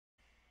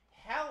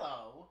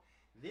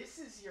This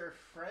is your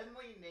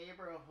friendly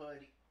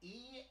neighborhood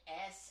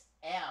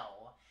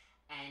ESL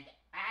and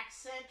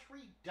accent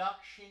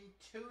reduction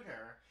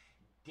tutor,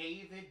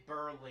 David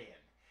Berlin.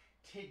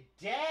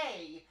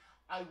 Today,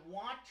 I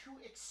want to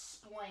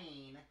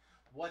explain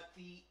what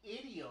the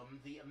idiom,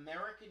 the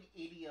American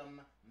idiom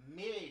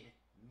mid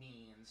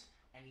means,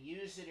 and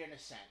use it in a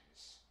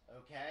sentence.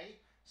 Okay?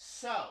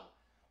 So,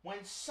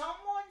 when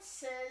someone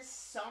says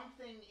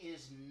something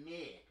is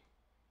mid,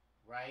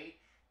 right?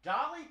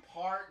 Dolly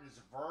Parton's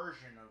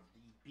version of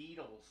the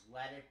Beatles'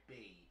 Let It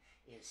Be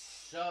is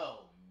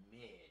so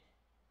mid.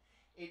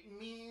 It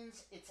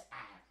means it's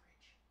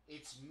average.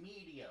 It's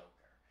mediocre.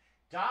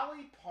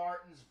 Dolly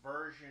Parton's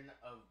version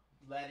of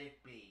Let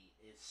It Be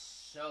is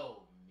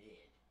so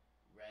mid,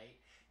 right?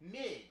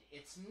 Mid,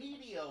 it's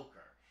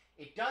mediocre.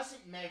 It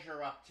doesn't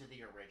measure up to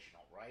the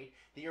original, right?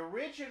 The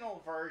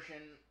original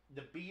version,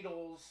 the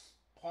Beatles,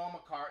 Paul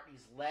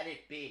McCartney's Let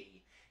It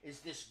Be,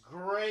 is this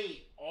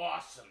great,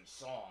 awesome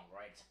song,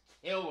 right? It's a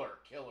killer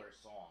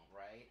song,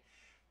 right?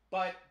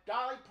 But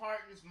Dolly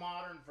Parton's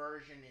modern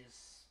version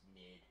is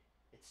mid.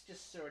 It's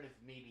just sort of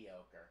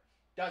mediocre.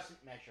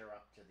 Doesn't measure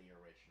up to the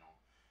original.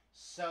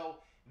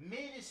 So,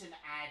 mid is an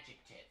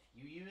adjective.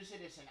 You use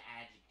it as an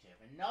adjective.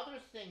 Another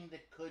thing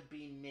that could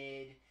be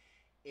mid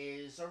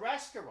is a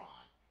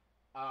restaurant.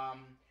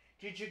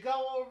 Did you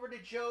go over to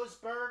Joe's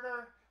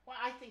Burger? Well,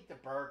 I think the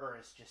burger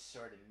is just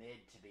sort of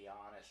mid, to be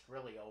honest.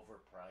 Really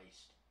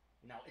overpriced.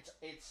 You know,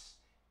 it's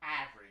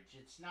average.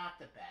 It's not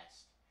the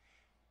best.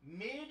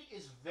 Mid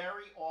is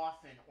very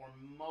often, or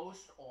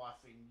most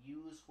often,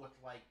 used with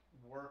like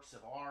works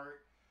of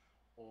art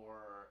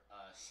or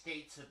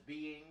states of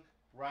being,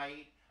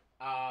 right?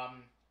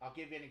 I'll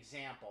give you an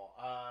example.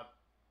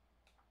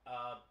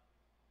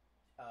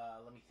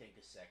 Let me think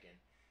a second.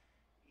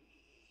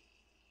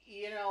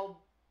 You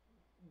know,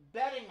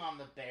 betting on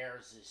the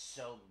Bears is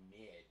so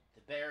mid.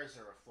 The Bears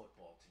are a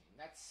football team.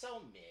 That's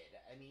so mid.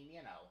 I mean,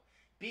 you know,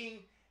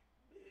 being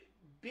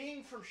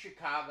from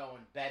Chicago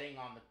and betting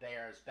on the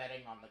Bears,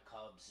 betting on the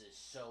Cubs is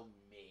so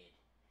mid.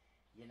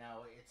 You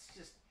know,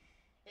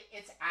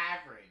 it's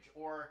average.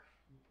 Or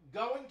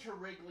going to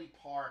Wrigley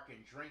Park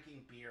and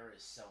drinking beer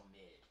is so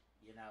mid.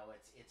 You know,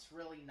 it's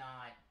really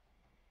not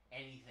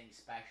anything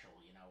special.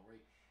 You know,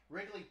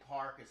 Wrigley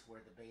Park is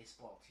where the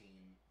baseball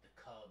team, the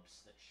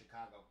Cubs, the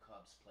Chicago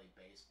Cubs, play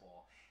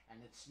baseball,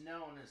 and it's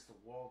known as the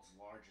world's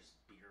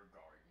largest beer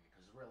garden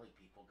because really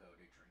people go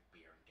to drink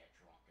beer and get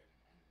drunk, and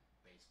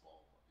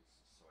baseball is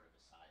sort of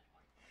a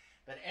sideline.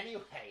 But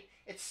anyway,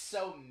 it's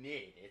so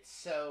mid. It's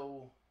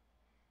so,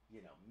 you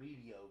know,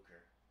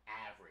 mediocre,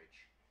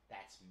 average.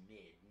 That's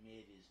mid.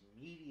 Mid is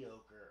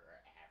mediocre or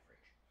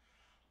average.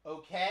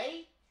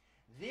 Okay?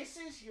 This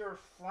is your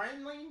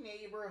friendly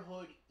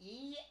neighborhood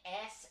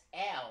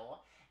ESL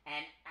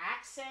and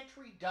accent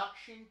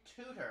reduction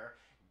tutor,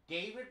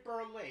 David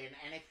Berlin.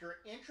 And if you're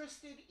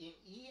interested in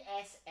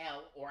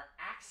ESL or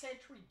accent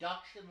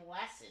reduction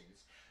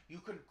lessons, you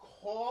can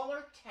call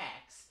or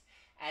text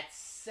at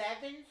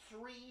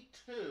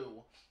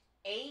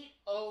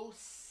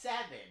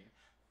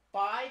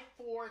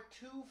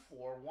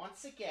 732-807-5424.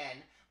 Once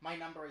again, my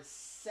number is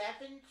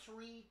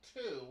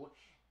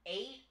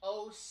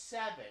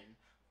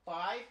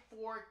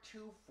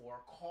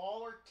 732-807-5424.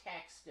 Call or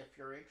text if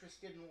you're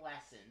interested in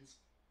lessons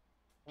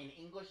in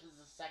English as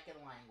a second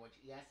language,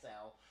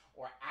 ESL,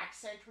 or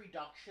accent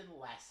reduction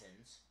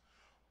lessons,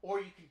 or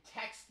you can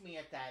text me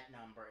at that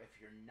number if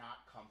you're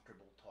not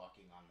comfortable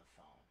talking on the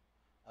phone.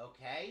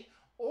 Okay?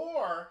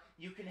 Or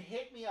you can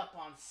hit me up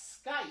on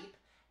Skype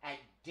at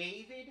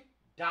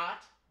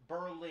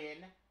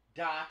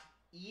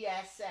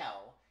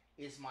david.berlin.esl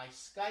is my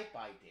Skype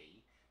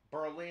ID.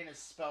 Berlin is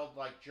spelled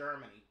like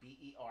Germany,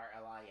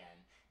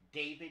 Berlin.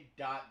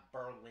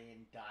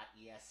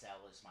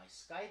 David.berlin.esl is my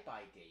Skype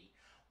ID.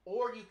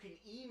 Or you can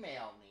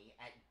email me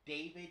at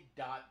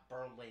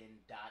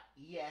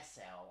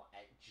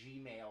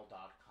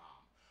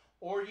david.berlin.esl@gmail.com.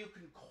 Or you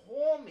can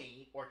call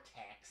me or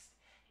text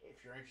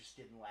if you're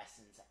interested in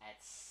lessons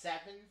at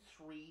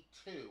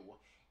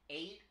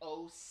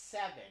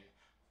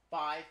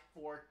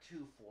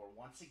 732-807-5424.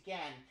 Once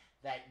again,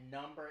 that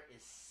number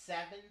is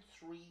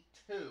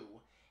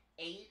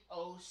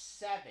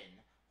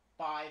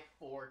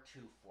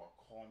 732-807-5424.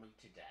 Call me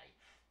today.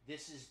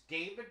 This is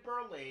David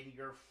Berlin,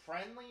 your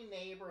friendly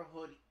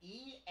neighborhood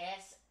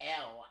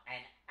ESL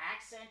and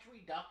accent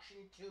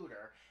reduction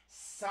tutor,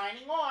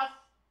 signing off.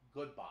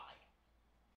 Goodbye.